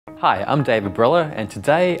Hi, I'm David Brella, and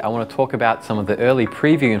today I want to talk about some of the early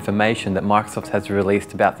preview information that Microsoft has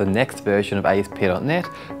released about the next version of ASP.NET,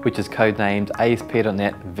 which is codenamed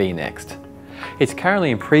ASP.NET vNext. It's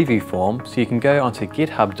currently in preview form, so you can go onto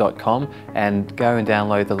github.com and go and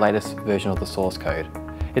download the latest version of the source code.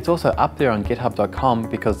 It's also up there on github.com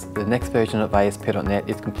because the next version of ASP.NET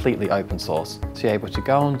is completely open source. So you're able to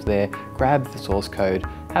go on there, grab the source code,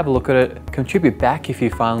 have a look at it, contribute back if you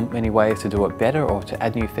find any ways to do it better or to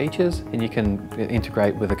add new features, and you can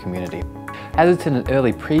integrate with the community. As it's in an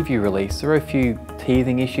early preview release, there are a few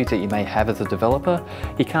teething issues that you may have as a developer.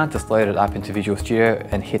 You can't just load it up into Visual Studio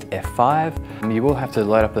and hit F5. You will have to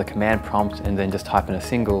load up the command prompt and then just type in a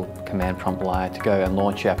single command prompt line to go and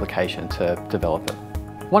launch your application to develop it.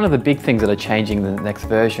 One of the big things that are changing in the next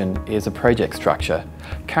version is a project structure.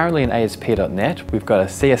 Currently in ASP.NET, we've got a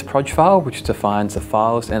CSproj file which defines the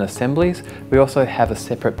files and assemblies. We also have a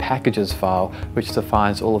separate packages file which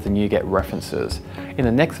defines all of the NuGet references. In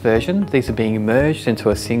the next version, these are being merged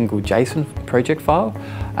into a single JSON project file,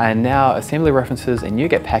 and now assembly references and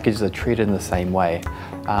NuGet packages are treated in the same way.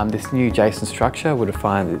 This new JSON structure will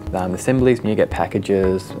define the assemblies, NuGet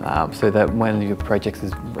packages, so that when your project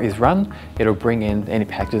is run, it'll bring in any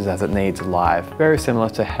packages as it needs live. Very similar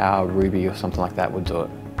to how Ruby or something like that would do it.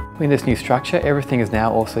 In this new structure, everything is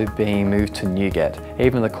now also being moved to NuGet.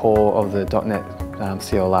 Even the core of the .NET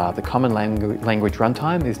CLR, the Common Language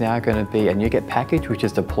Runtime, is now going to be a NuGet package which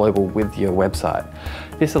is deployable with your website.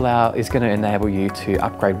 This is going to enable you to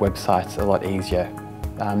upgrade websites a lot easier.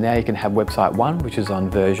 Now you can have website 1, which is on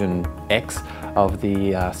version X of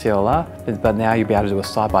the CLR, but now you'll be able to do a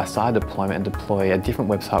side-by-side deployment and deploy a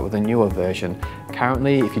different website with a newer version.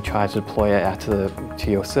 Currently, if you try to deploy it out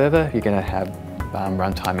to your server, you're going to have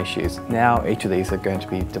runtime issues. Now each of these are going to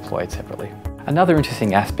be deployed separately. Another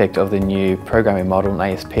interesting aspect of the new programming model in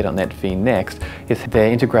ASP.NET vNext is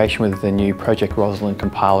their integration with the new Project Roslyn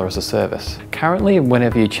compiler as a service. Currently,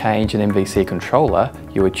 whenever you change an MVC controller,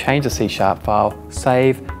 you would change the C# file,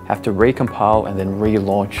 save, have to recompile and then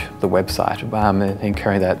relaunch the website,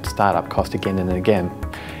 incurring that startup cost again and again.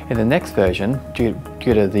 In the next version, due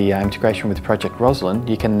to the integration with Project Roslyn,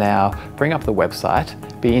 you can now bring up the website,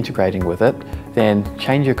 be integrating with it, then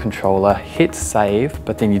change your controller, hit save,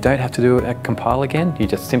 but then you don't have to do a compile again. You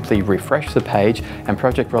just simply refresh the page and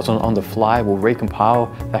Project Roslyn on the fly will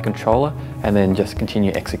recompile that controller and then just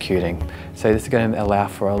continue executing. So this is going to allow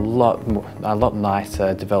for a lot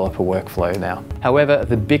nicer developer workflow now. However,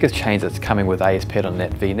 the biggest change that's coming with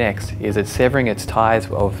ASP.NET vNext is it's severing its ties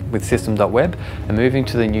with System.web and moving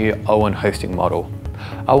to the new OWIN hosting model.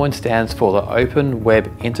 OWIN stands for the Open Web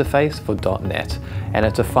Interface for .NET, and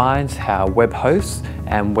it defines how web hosts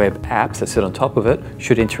and web apps that sit on top of it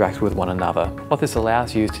should interact with one another. What this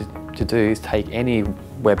allows you to do is take any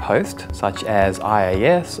web host, such as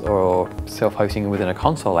IIS or self-hosting within a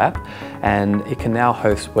console app, and it can now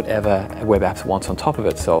host whatever web apps it wants on top of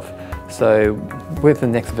itself. So with the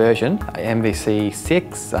next version, MVC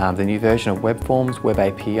 6, the new version of Web Forms, Web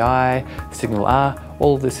API, SignalR,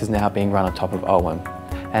 all of this is now being run on top of OWIN.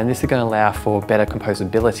 And this is going to allow for better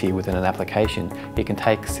composability within an application. You can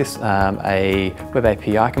take a Web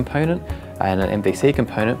API component and an MVC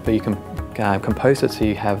component, but you can compose it so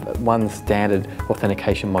you have one standard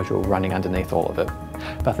authentication module running underneath all of it.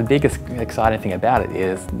 But the biggest exciting thing about it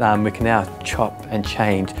is we can now chop and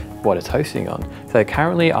change what it's hosting on. So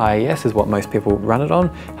currently IIS is what most people run it on.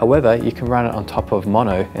 However, you can run it on top of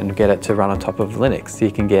Mono and get it to run on top of Linux. So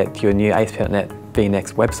you can get your new ASP.NET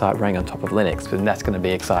vNext website running on top of Linux, and that's going to be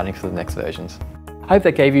exciting for the next versions. I hope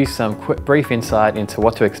that gave you some brief insight into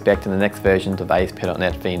what to expect in the next versions of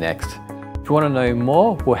ASP.NET vNext. If you want to know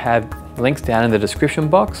more, we'll have links down in the description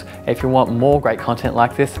box. If you want more great content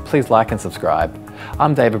like this, please like and subscribe.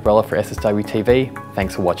 I'm David Brella for SSW TV.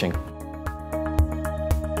 Thanks for watching.